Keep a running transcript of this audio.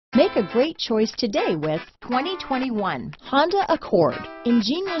Make a great choice today with 2021 Honda Accord.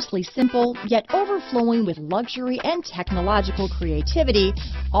 Ingeniously simple, yet overflowing with luxury and technological creativity,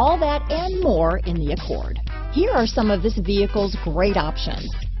 all that and more in the Accord. Here are some of this vehicle's great options: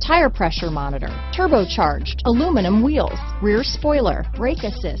 tire pressure monitor, turbocharged, aluminum wheels, rear spoiler, brake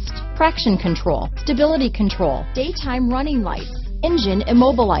assist, traction control, stability control, daytime running lights, engine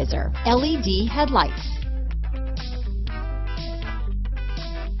immobilizer, LED headlights.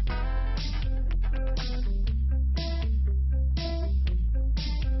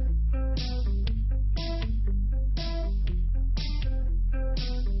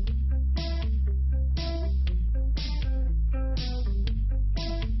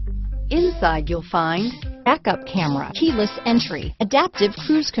 Inside you'll find Backup camera, keyless entry, adaptive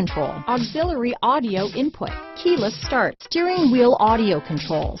cruise control, auxiliary audio input, keyless start, steering wheel audio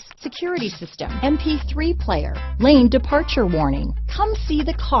controls, security system, MP3 player, lane departure warning. Come see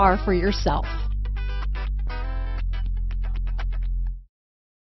the car for yourself.